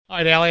All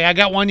right, Allie, I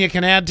got one you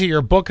can add to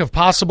your book of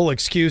possible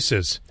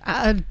excuses.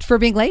 For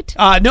being late?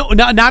 No,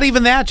 not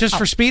even that, just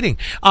for speeding.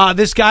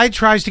 This guy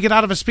tries to get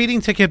out of a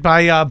speeding ticket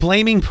by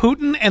blaming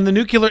Putin and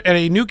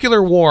a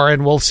nuclear war,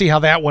 and we'll see how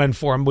that went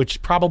for him,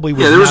 which probably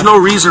was there was no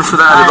reason for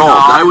that at all.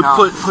 I would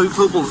put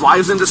people's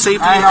lives into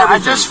safety. I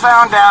just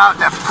found out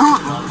that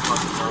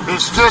Putin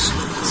is just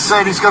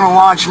said he's going to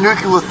launch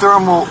nuclear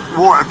thermal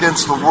war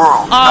against the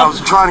world. I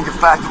was trying to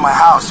get back to my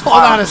house. Hold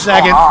on a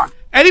second.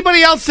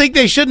 Anybody else think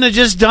they shouldn't have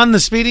just done the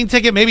speeding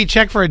ticket? Maybe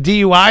check for a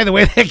DUI the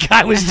way that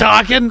guy was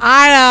talking?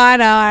 I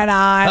know.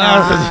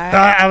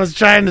 I was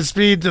trying to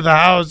speed to the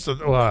house.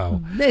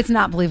 Wow. It's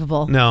not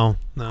believable. No.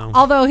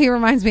 Although he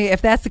reminds me,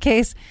 if that's the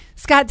case,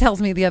 Scott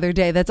tells me the other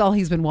day that's all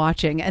he's been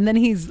watching. And then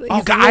he's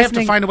God, I have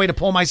to find a way to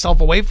pull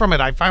myself away from it.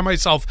 I find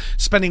myself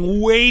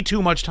spending way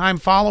too much time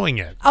following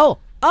it. Oh,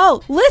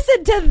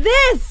 listen to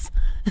this.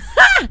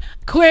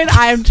 Quinn,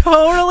 I am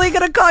totally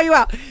going to call you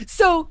out.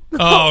 So.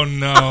 Oh,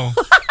 no.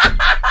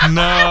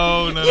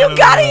 No. You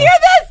got to hear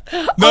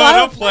this? No,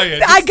 don't play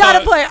it. I got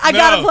to play it. I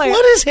got to play it.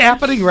 What is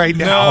happening right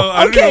now? No,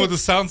 I don't even know what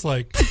this sounds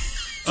like.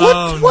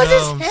 What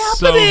is happening?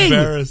 So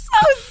embarrassed.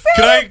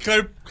 Can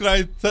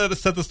I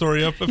set the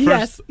story up at first?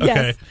 Yes.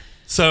 Okay.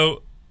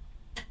 So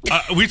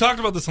we talked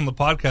about this on the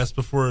podcast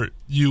before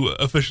you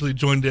officially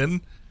joined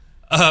in.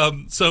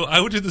 So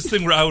I would do this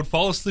thing where I would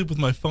fall asleep with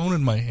my phone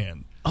in my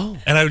hand. Oh.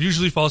 And I would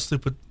usually fall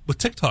asleep with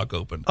TikTok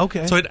open.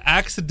 Okay. So I'd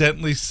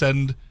accidentally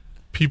send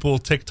people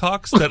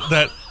TikToks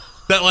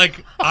that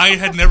like I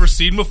had never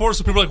seen before.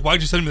 So people are like, "Why'd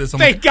you send me this?"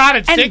 Thank God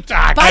it's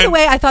TikTok. By the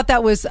way, I thought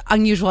that was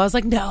unusual. I was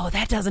like, "No,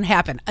 that doesn't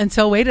happen."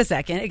 Until wait a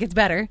second, it gets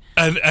better.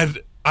 And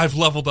I've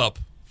leveled up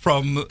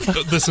from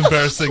this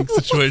embarrassing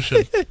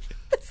situation.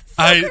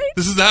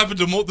 This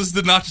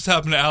did not just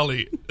happen to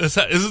Allie. This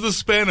is the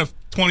span of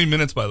 20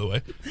 minutes, by the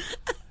way.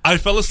 I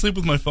fell asleep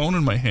with my phone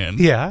in my hand.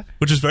 Yeah.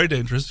 Which is very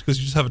dangerous because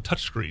you just have a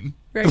touch screen.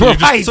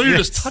 Right. So you're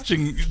just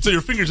touching, so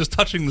your finger's just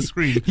touching the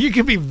screen. You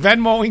could be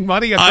Venmoing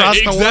money across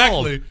the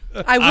world.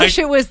 Exactly. I wish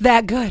it was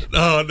that good.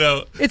 Oh,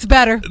 no. It's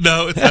better.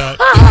 No, it's not.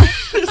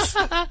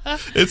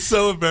 It's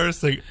so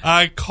embarrassing.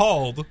 I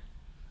called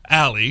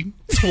Allie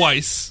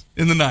twice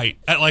in the night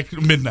at like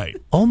midnight.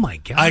 Oh, my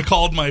God. I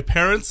called my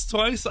parents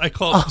twice.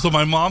 So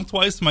my mom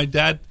twice. My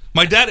dad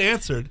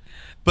answered.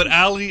 But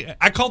Allie,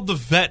 I called the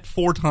vet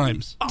 4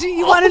 times. Do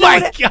you want to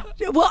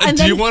know? Well,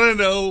 do you want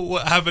to know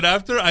what happened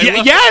after?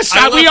 Yes,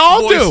 we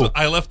all do.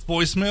 I left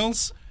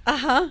voicemails.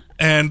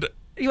 And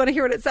you want to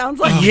hear what it sounds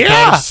like? Yeah,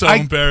 God, so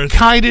embarrassing. I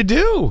kind of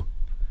do.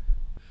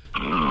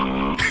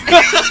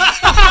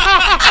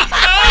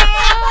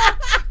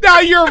 Now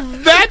your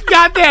vet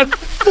got that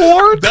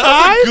 4 times?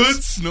 That was a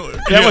good snore.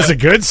 That was a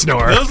good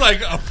snore. That was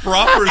like a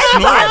proper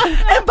snore.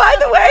 And by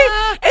the way,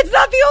 it's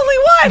not the only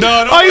one.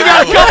 No. You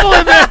got a couple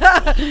in there.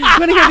 You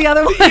want to hear the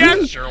other one?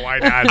 Yeah, sure, why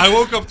not? I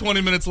woke up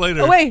 20 minutes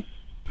later. Oh, wait.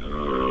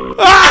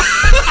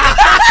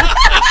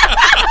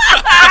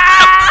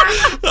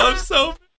 I'm so